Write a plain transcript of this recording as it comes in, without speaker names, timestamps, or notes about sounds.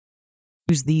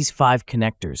Use these 5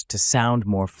 connectors to sound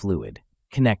more fluid.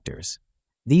 Connectors.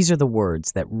 These are the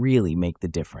words that really make the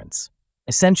difference.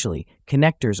 Essentially,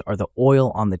 connectors are the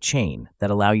oil on the chain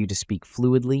that allow you to speak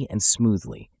fluidly and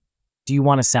smoothly. Do you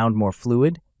want to sound more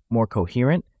fluid, more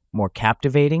coherent, more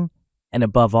captivating, and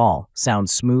above all, sound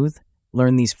smooth?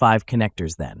 Learn these 5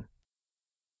 connectors then.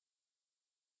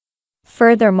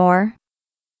 Furthermore.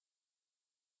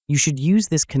 You should use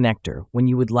this connector when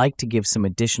you would like to give some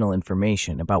additional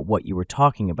information about what you were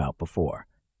talking about before.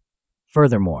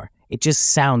 Furthermore, it just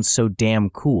sounds so damn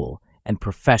cool and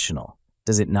professional,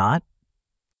 does it not?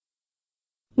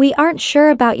 We aren't sure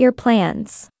about your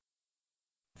plans.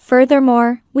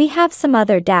 Furthermore, we have some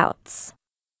other doubts.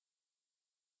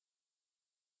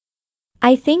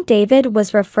 I think David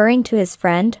was referring to his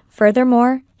friend.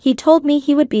 Furthermore, he told me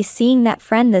he would be seeing that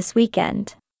friend this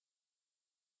weekend.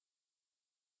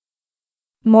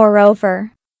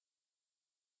 Moreover.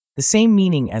 The same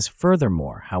meaning as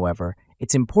furthermore, however,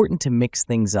 it's important to mix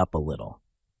things up a little.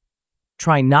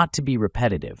 Try not to be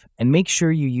repetitive and make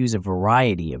sure you use a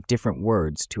variety of different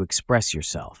words to express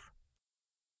yourself.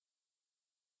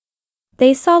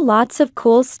 They saw lots of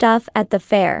cool stuff at the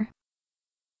fair.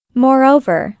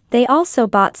 Moreover, they also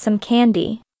bought some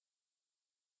candy.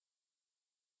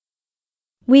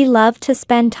 We love to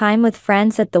spend time with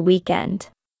friends at the weekend.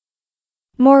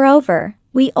 Moreover,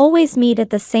 we always meet at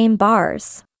the same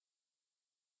bars.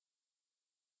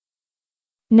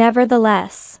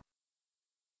 Nevertheless.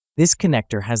 This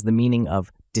connector has the meaning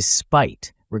of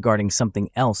despite regarding something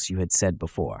else you had said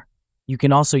before. You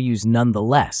can also use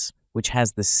nonetheless, which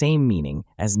has the same meaning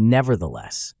as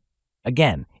nevertheless.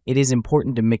 Again, it is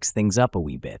important to mix things up a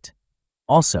wee bit.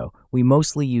 Also, we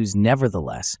mostly use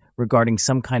nevertheless regarding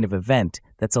some kind of event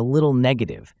that's a little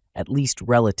negative, at least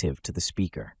relative to the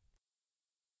speaker.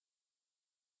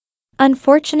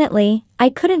 Unfortunately, I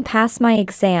couldn't pass my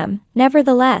exam.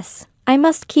 Nevertheless, I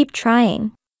must keep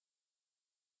trying.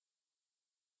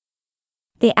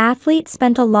 The athlete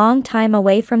spent a long time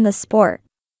away from the sport.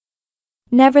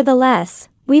 Nevertheless,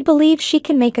 we believe she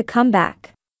can make a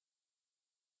comeback.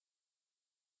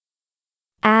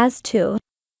 As to.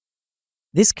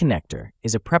 This connector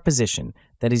is a preposition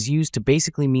that is used to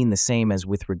basically mean the same as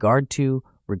with regard to,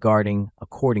 regarding,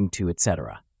 according to,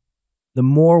 etc. The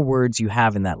more words you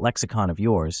have in that lexicon of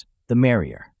yours, the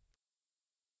merrier.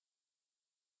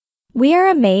 We are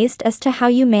amazed as to how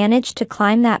you managed to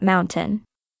climb that mountain.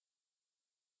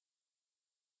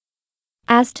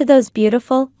 As to those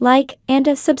beautiful like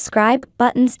and subscribe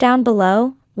buttons down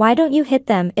below, why don't you hit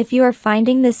them if you are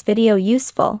finding this video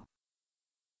useful?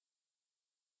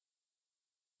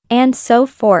 And so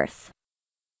forth.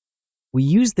 We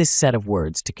use this set of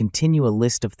words to continue a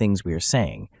list of things we are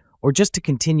saying, or just to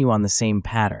continue on the same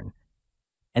pattern.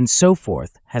 And so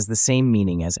forth has the same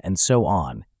meaning as and so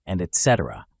on, and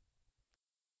etc.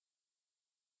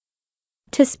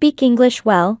 To speak English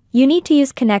well, you need to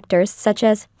use connectors such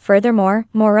as furthermore,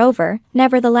 moreover,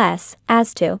 nevertheless,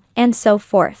 as to, and so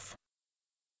forth.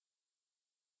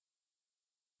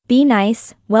 Be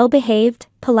nice, well-behaved,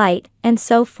 polite, and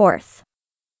so forth.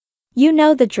 You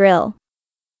know the drill.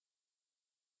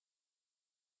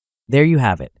 There you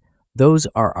have it. Those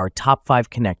are our top 5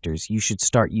 connectors you should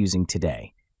start using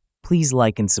today. Please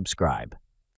like and subscribe.